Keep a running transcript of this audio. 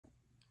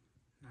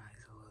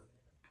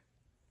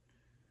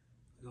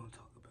gonna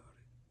talk about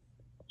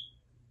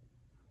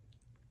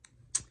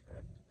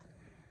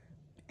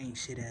it. Ain't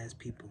shit ass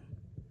people.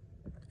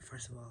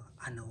 First of all,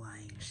 I know I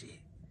ain't shit.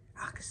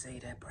 I can say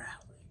that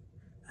proudly.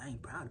 I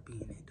ain't proud of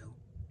being it though.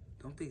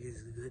 Don't think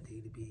it's a good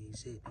thing to be ain't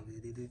shit,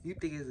 nigga. If you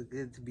think it's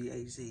good to be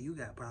ain't shit, you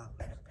got problems.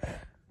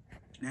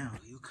 Now,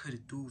 you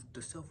could do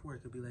the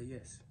self-work and be like,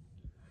 yes,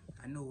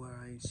 I know where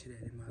I ain't shit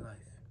at in my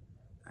life.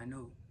 I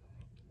know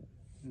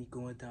me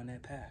going down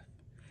that path.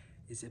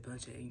 It's a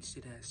bunch of ain't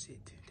shit ass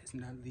shit that's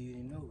not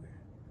leading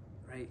nowhere,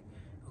 right?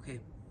 Okay,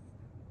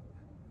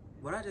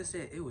 what I just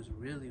said, it was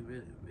really,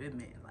 it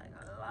meant like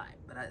a lot.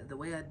 But the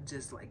way I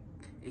just like,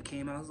 it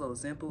came out so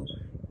simple,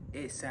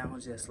 it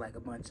sounds just like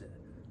a bunch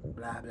of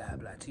blah, blah,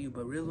 blah to you.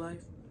 But real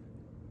life,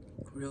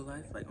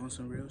 like on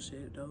some real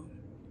shit though,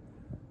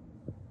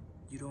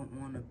 you don't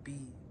want to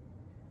be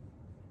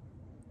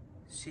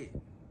shit.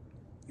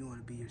 You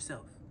want to be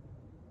yourself.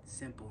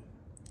 Simple,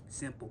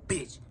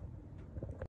 bitch.